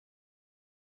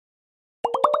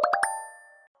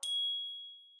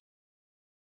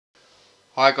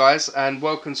Hi guys, and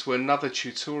welcome to another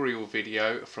tutorial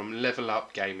video from Level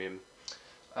Up Gaming.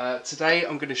 Today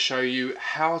I'm going to show you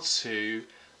how to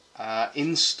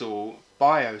install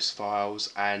BIOS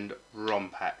files and ROM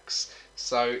packs.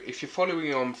 So if you're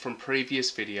following on from previous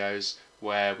videos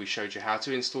where we showed you how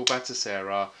to install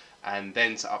Batocera and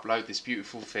then to upload this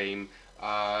beautiful theme,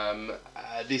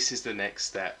 this is the next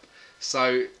step.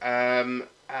 So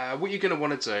what you're going to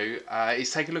want to do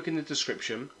is take a look in the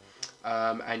description.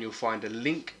 And you'll find a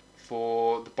link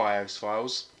for the BIOS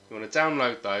files. You want to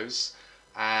download those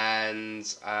and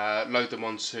load them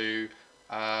onto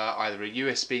either a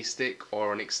USB stick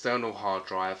or an external hard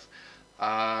drive,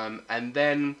 and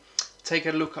then take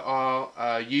a look at our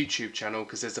YouTube channel,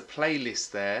 because there's a playlist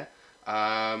there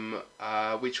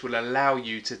which will allow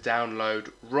you to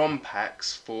download ROM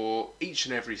packs for each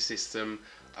and every system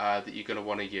that you're going to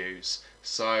want to use.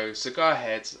 So go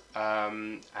ahead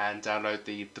and download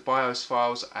the BIOS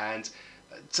files, and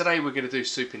today we're going to do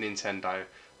Super Nintendo.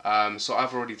 So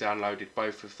I've already downloaded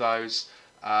both of those,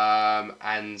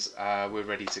 and we're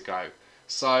ready to go.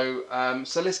 So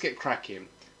let's get cracking.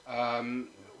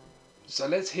 So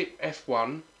let's hit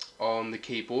F1 on the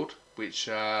keyboard, which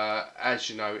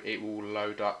as you know, it will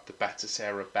load up the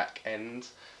Batocera back end,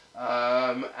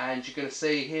 and you're going to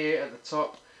see here at the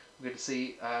top, we're going to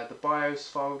see the BIOS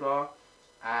folder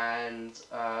and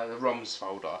the ROMs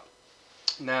folder.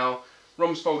 Now,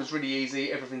 ROMs folder is really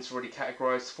easy, everything's already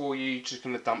categorized for you. You're just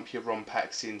going to dump your ROM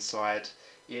packs inside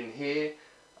in here,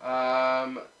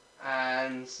 and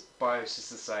BIOS is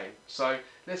the same. So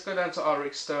let's go down to our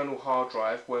external hard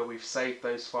drive where we've saved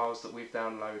those files that we've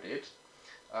downloaded.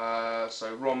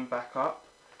 So ROM backup,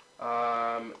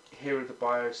 here are the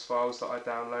BIOS files that I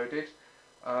downloaded,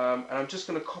 and I'm just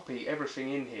going to copy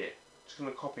everything in here. Just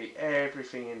going to copy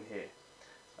everything in here,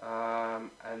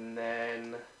 and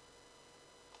then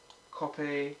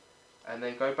copy, and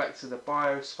then go back to the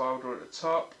BIOS folder at the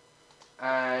top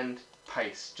and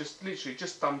paste. Just literally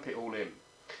just dump it all in.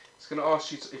 It's going to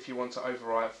ask you if you want to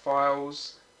overwrite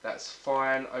files. That's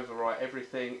fine. Overwrite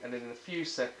everything, and then in a few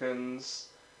seconds,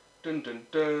 dun dun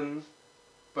dun,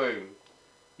 boom,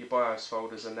 your BIOS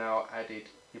folders are now added.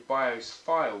 Your BIOS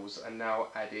files are now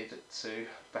added to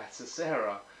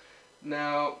Batocera.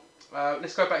 Now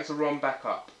let's go back to ROM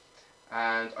backup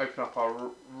and open up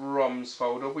our ROMs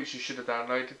folder, which you should have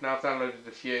downloaded. Now I've downloaded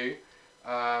a few,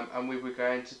 and we were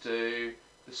going to do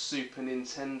the Super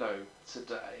Nintendo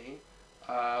today,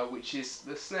 which is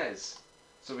the SNES.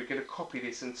 So we're going to copy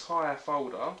this entire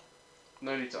folder,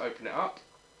 no need to open it up,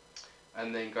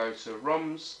 and then go to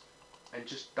ROMs and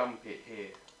just dump it here.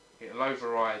 It'll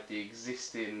override the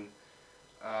existing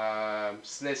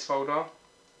SNES folder.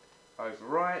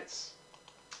 Overwrite,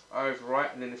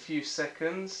 and in a few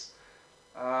seconds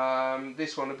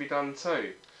this one will be done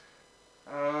too.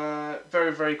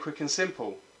 Very, very quick and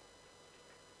simple.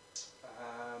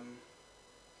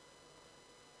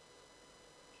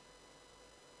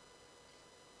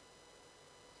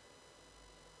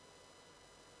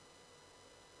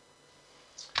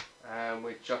 And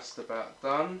we're just about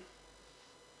done.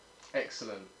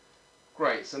 Excellent.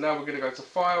 Great, so now we're going to go to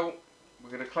File,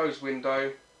 we're going to close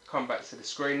window, come back to the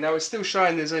screen. Now it's still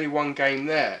showing there's only one game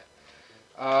there,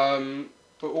 but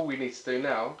all we need to do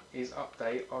now is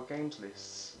update our games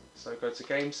lists. So go to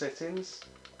Game Settings,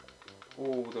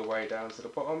 all the way down to the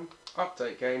bottom,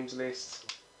 Update Games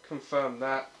List, confirm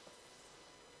that,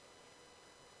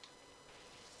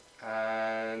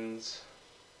 and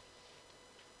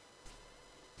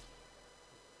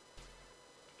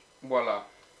voila,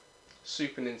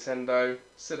 Super Nintendo,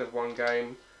 instead of one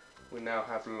game, we now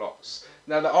have lots.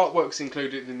 Now the artwork's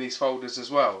included in these folders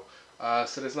as well,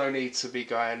 so there's no need to be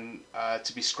going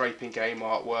to be scraping game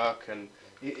artwork, and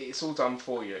it's all done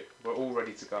for you. We're all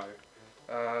ready to go.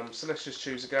 So let's just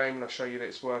choose a game and I'll show you that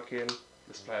it's working.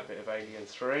 Let's play a bit of Alien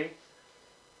 3.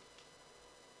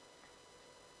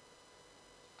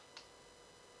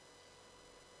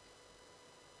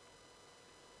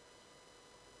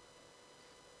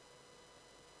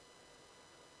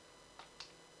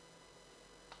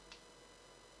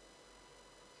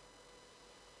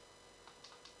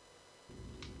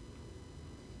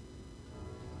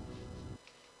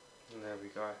 There we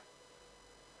go.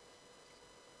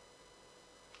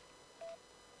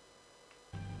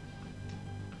 There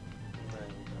we go.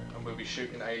 And we'll be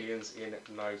shooting aliens in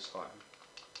no time.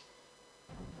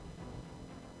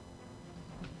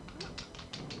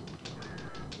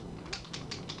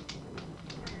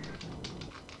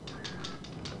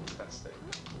 Fantastic.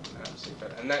 Absolutely.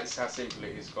 And that's how simple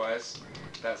it is, guys.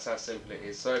 That's how simple it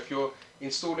is. So if you're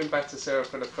installing Batocera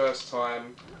for the first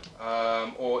time,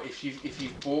 or if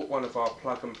you've bought one of our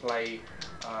plug and play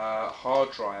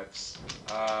hard drives,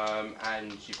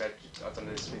 and you've had, I don't know,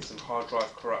 there's been some hard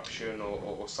drive corruption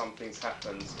or something's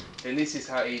happened, then this is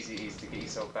how easy it is to get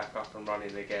yourself back up and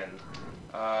running again.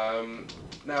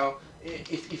 Now,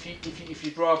 if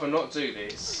you'd rather not do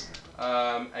this,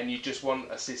 and you just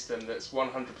want a system that's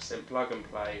 100% plug and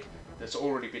play, that's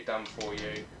already been done for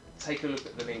you, take a look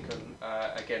at the link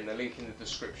again, the link in the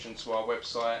description to our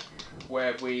website,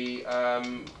 where we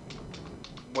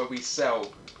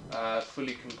sell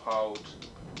fully compiled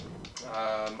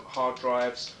hard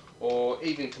drives, or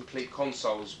even complete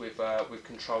consoles with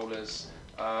controllers.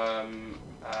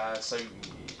 So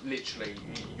literally,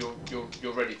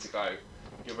 you're ready to go.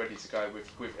 You're ready to go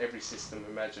with every system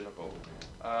imaginable.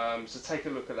 So take a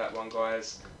look at that one,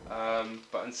 guys.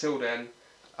 But until then,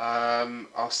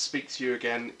 I'll speak to you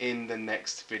again in the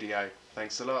next video.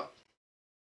 Thanks a lot.